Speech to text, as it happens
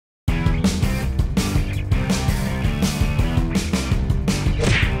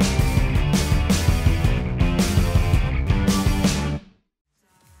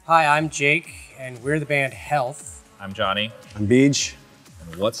Hi, I'm Jake, and we're the band Health. I'm Johnny. I'm Beej.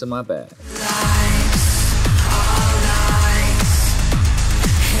 And what's in my bag?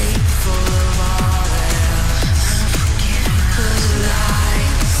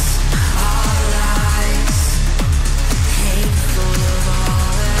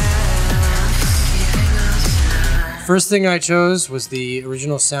 First thing I chose was the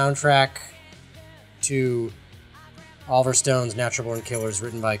original soundtrack to Oliver Stone's Natural Born Killers,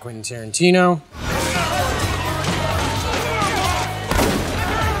 written by Quentin Tarantino.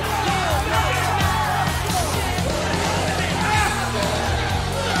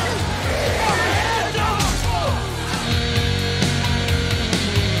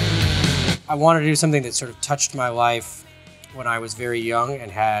 I wanted to do something that sort of touched my life when I was very young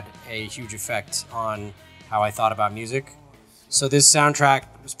and had a huge effect on how I thought about music. So this soundtrack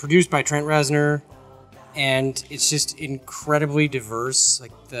was produced by Trent Reznor, and it's just incredibly diverse.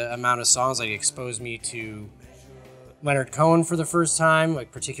 Like, the amount of songs, like, exposed me to Leonard Cohen for the first time,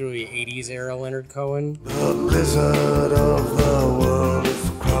 like particularly 80s era Leonard Cohen. The lizard of the world has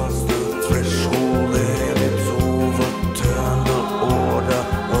crossed the threshold and it's overturned the order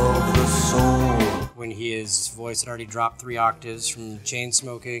of the soul. When his voice had already dropped 3 octaves from chain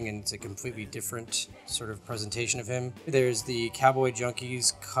smoking, and it's a completely different sort of presentation of him. There's the Cowboy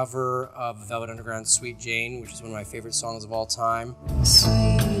Junkies cover of Velvet Underground's Sweet Jane, which is one of my favorite songs of all time.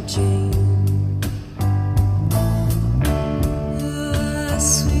 Sweet Jane.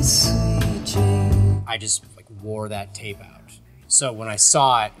 Sweet, sweet Jane. I just wore that tape out. So when I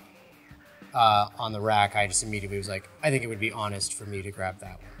saw it on the rack, I just immediately was like, I think it would be honest for me to grab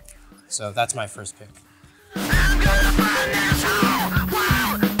that one. So that's my first pick.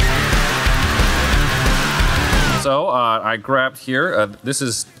 So I grabbed here.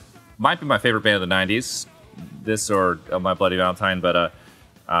 This might be my favorite band of the '90s. This or My Bloody Valentine, but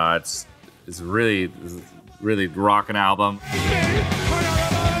it's really rocking album.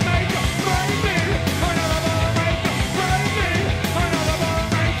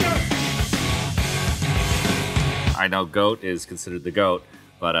 I know Goat is considered the GOAT.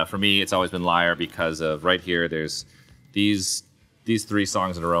 But for me, it's always been Liar because of right here. There's these 3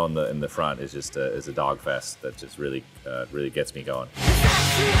 songs in a row in the front is just is a dog fest that just really gets me going.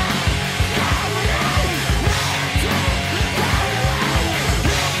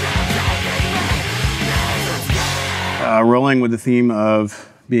 Rolling with the theme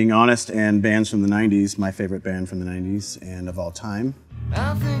of being honest and bands from the 90s, my favorite band from the 90s and of all time.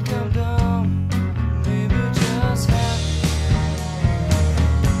 I think I'm dumb, maybe just happy.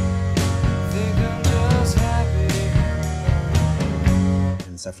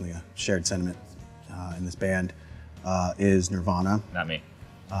 It's definitely a shared sentiment in this band, is Nirvana. Not me.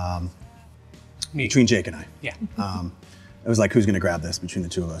 Me. Between Jake and I. Yeah. It was like, who's going to grab this between the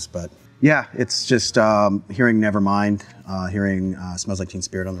two of us? But yeah, it's just hearing Nevermind, hearing Smells Like Teen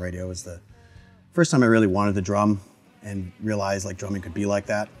Spirit on the radio was the first time I really wanted to drum and realized like drumming could be like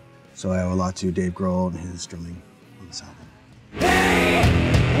that. So I owe a lot to Dave Grohl and his drumming on this album.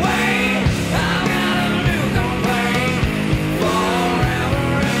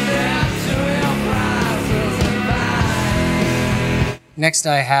 Next,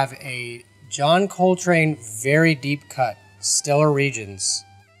 I have a John Coltrane very deep cut, Stellar Regions.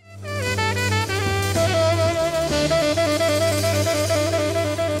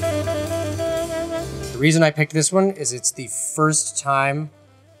 The reason I picked this one is it's the first time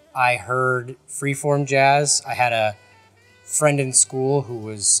I heard freeform jazz. I had a friend in school who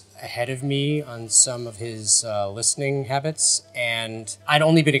was ahead of me on some of his listening habits, and I'd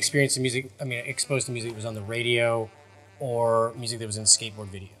only been exposed to music that was on the radio or music that was in skateboard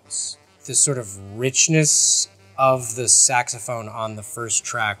videos. This sort of richness of the saxophone on the first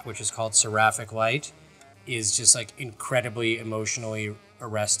track, which is called Seraphic Light, is just like incredibly emotionally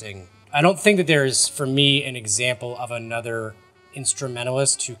arresting. I don't think that there's, for me, an example of another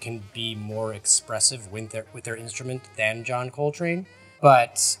instrumentalist who can be more expressive with their instrument than John Coltrane.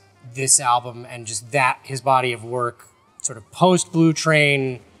 But this album and just that, his body of work, sort of post-Blue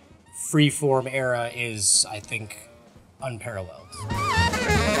Train, freeform era, is, I think, unparalleled.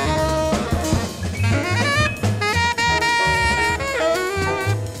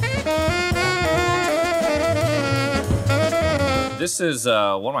 This is one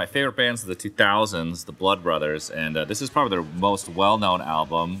of my favorite bands of the 2000s, the Blood Brothers, and this is probably their most well-known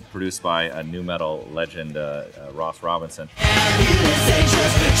album, produced by a nu metal legend, Ross Robinson.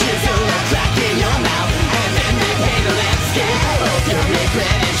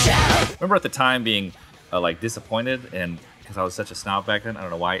 Remember at the time being disappointed, and because I was such a snob back then, I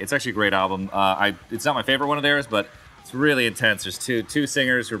don't know why. It's actually a great album. It's not my favorite one of theirs, but It's really intense. There's two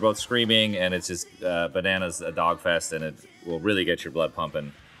singers who are both screaming, and it's just bananas, a dog fest, and it will really get your blood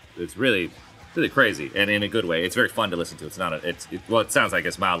pumping. It's really crazy, and in a good way. It's very fun to listen to. It's not well, it sounds like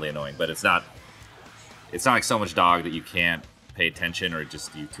it's mildly annoying, but it's not like so much dog that you can't pay attention or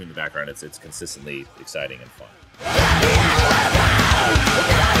just you tune the background. It's consistently exciting and fun.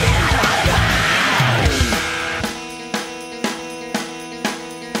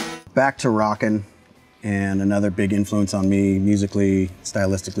 Back to rockin', and another big influence on me musically,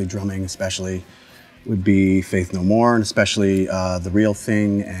 stylistically, drumming especially, would be Faith No More, and especially The Real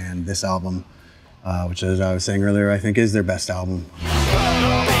Thing and this album, which, as I was saying earlier, I think is their best album.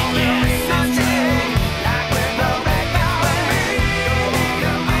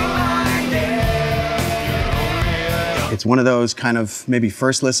 It's one of those kind of maybe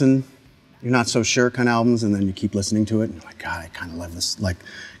first listen, you're not so sure kind of albums, and then you keep listening to it, and you're like, God, I kind of love this, kind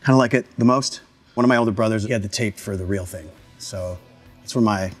of like it the most. One of my older brothers, he had the tape for The Real Thing, so it's where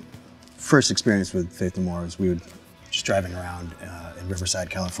my first experience with Faith No More was we would just driving around in Riverside,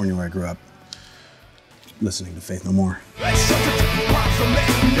 California, where I grew up, listening to Faith No More.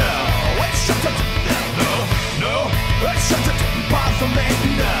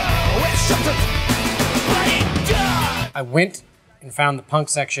 I went and found the punk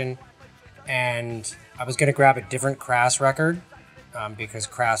section, and I was gonna grab a different Crass record because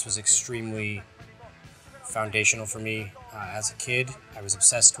Crass was extremely foundational for me as a kid. I was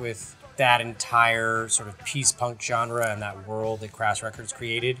obsessed with that entire sort of peace punk genre and that world that Crass Records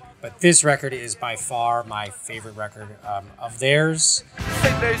created. But this record is by far my favorite record of theirs.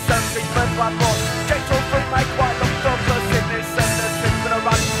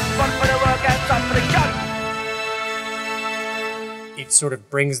 It sort of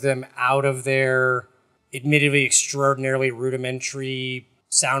brings them out of their admittedly extraordinarily rudimentary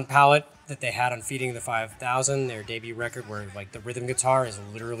sound palette that they had on Feeding the 5000, their debut record, where like the rhythm guitar is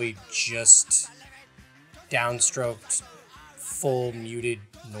literally just downstroked, full muted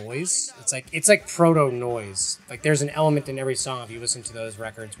noise. It's like proto noise. Like there's an element in every song if you listen to those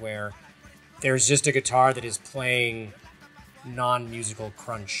records where there's just a guitar that is playing non-musical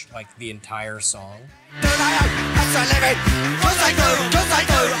crunch like the entire song.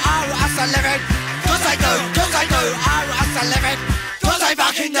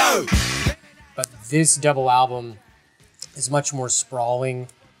 But this double album is much more sprawling.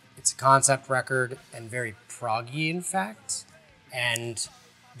 It's a concept record and very proggy, in fact. And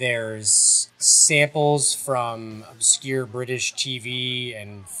there's samples from obscure British TV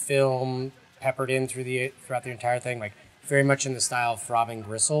and film peppered in throughout the entire thing, like very much in the style of Throbbing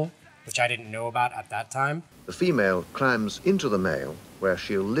Gristle, which I didn't know about at that time. The female climbs into the male, where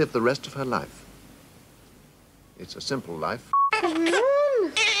she'll live the rest of her life. It's a simple life. Come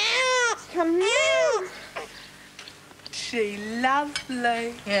on. Come on. She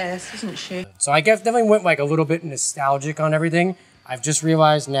lovely. Yes, isn't she? So I guess definitely went like a little bit nostalgic on everything. I've just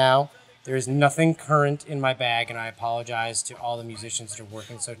realized now there is nothing current in my bag, and I apologize to all the musicians that are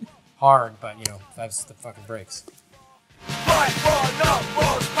working so hard, but you know, that's the fucking breaks.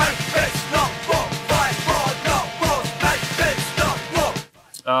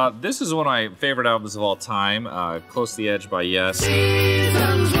 This is one of my favorite albums of all time, Close to the Edge by Yes.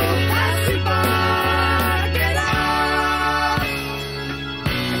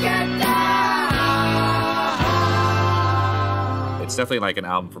 It's definitely like an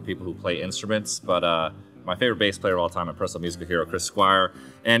album for people who play instruments, but my favorite bass player of all time, my personal musical hero, Chris Squire.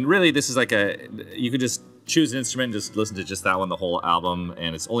 And really, this is like you could just choose an instrument and just listen to just that one, the whole album,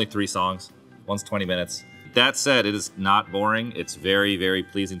 and it's only 3 songs. One's 20 minutes. That said, it is not boring. It's very, very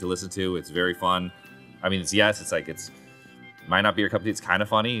pleasing to listen to. It's very fun. I mean, it's might not be your cup of tea. It's kind of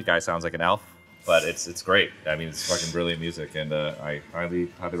funny. The guy sounds like an elf, but it's great. I mean, it's fucking brilliant music, and I highly,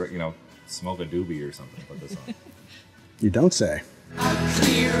 smoke a doobie or something with this song. You don't say.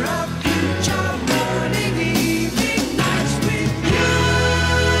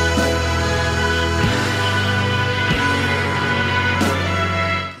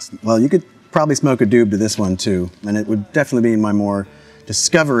 Well, you could probably smoke a doob to this one too, and it would definitely be in my more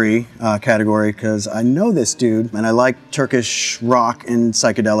discovery category, because I know this dude, and I like Turkish rock and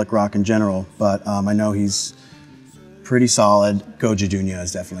psychedelic rock in general, but I know he's pretty solid. Goja Dunya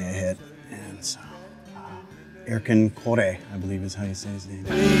is definitely a hit, and so Erkin Koray, I believe is how you say his name.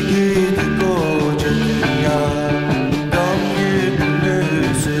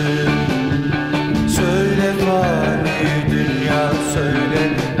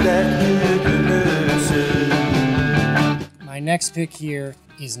 My next pick here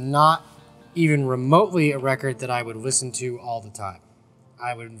is not even remotely a record that I would listen to all the time.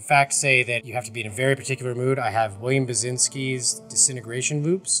 I would in fact say that you have to be in a very particular mood. I have William Basinski's Disintegration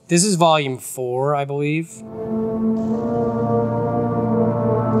loops. This is volume 4, I believe.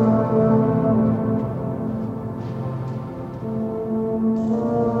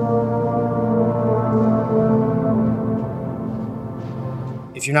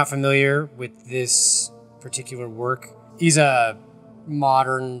 If you're not familiar with this particular work, he's a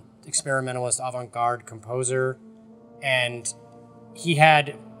modern experimentalist avant-garde composer, and he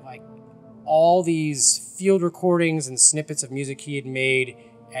had like all these field recordings and snippets of music he had made,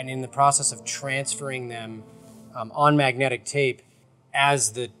 and in the process of transferring them on magnetic tape,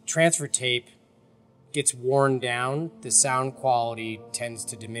 as the transfer tape gets worn down, the sound quality tends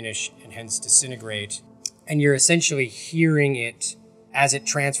to diminish and hence disintegrate, and you're essentially hearing it as it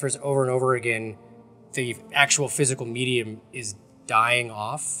transfers over and over again. The actual physical medium is dying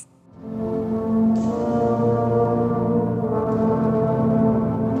off.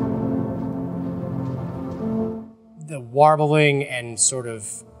 The warbling and sort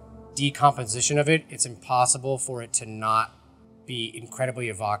of decomposition of it, it's impossible for it to not be incredibly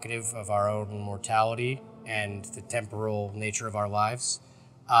evocative of our own mortality and the temporal nature of our lives.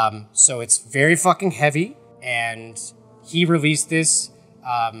 So it's very fucking heavy, and he released this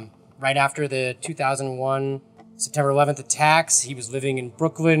right after the 2001 September 11th attacks. He was living in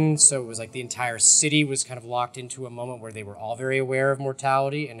Brooklyn, so it was like the entire city was kind of locked into a moment where they were all very aware of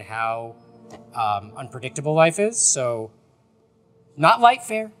mortality and how unpredictable life is. So not light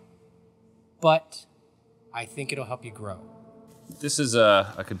fare, but I think it'll help you grow. This is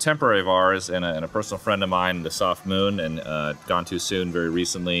a contemporary of ours and a personal friend of mine, The Soft Moon, and Gone Too Soon very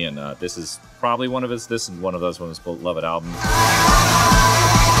recently. And this is probably one of his beloved albums.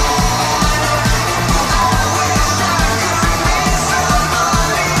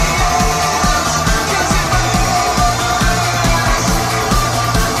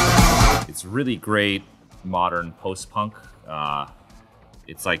 It's really great modern post-punk.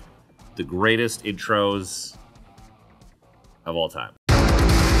 It's like the greatest intros of all time.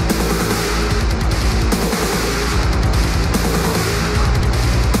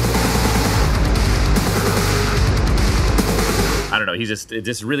 I don't know. It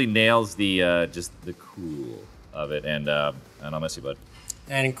just really nails the just the cool of it, and I'll miss you, bud.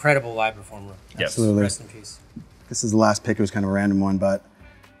 An incredible live performer. Yes. Absolutely. Rest in peace. This is the last pick. It was kind of a random one, but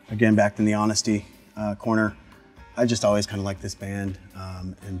again, back in the honesty corner, I just always kind of liked this band.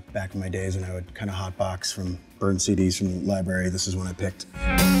 And back in my days when I would kind of hotbox from burned CDs from the library, this is one I picked.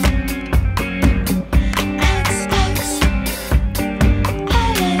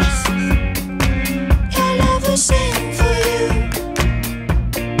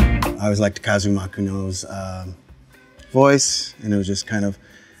 I always liked Kazu Makuno's voice, and it was just kind of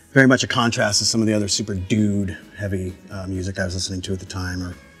very much a contrast to some of the other super dude heavy music I was listening to at the time,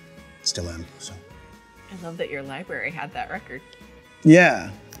 or still am. So. I love that your library had that record. Yeah,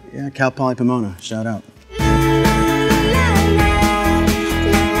 Cal Poly Pomona, shout out.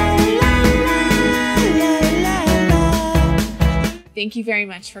 Thank you very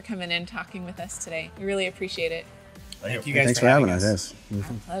much for coming in and talking with us today. We really appreciate it. Thank you guys Thanks for for having us. us. My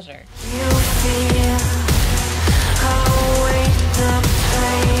pleasure. You feel, oh, wait, the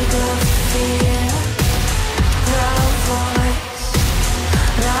plague of fear.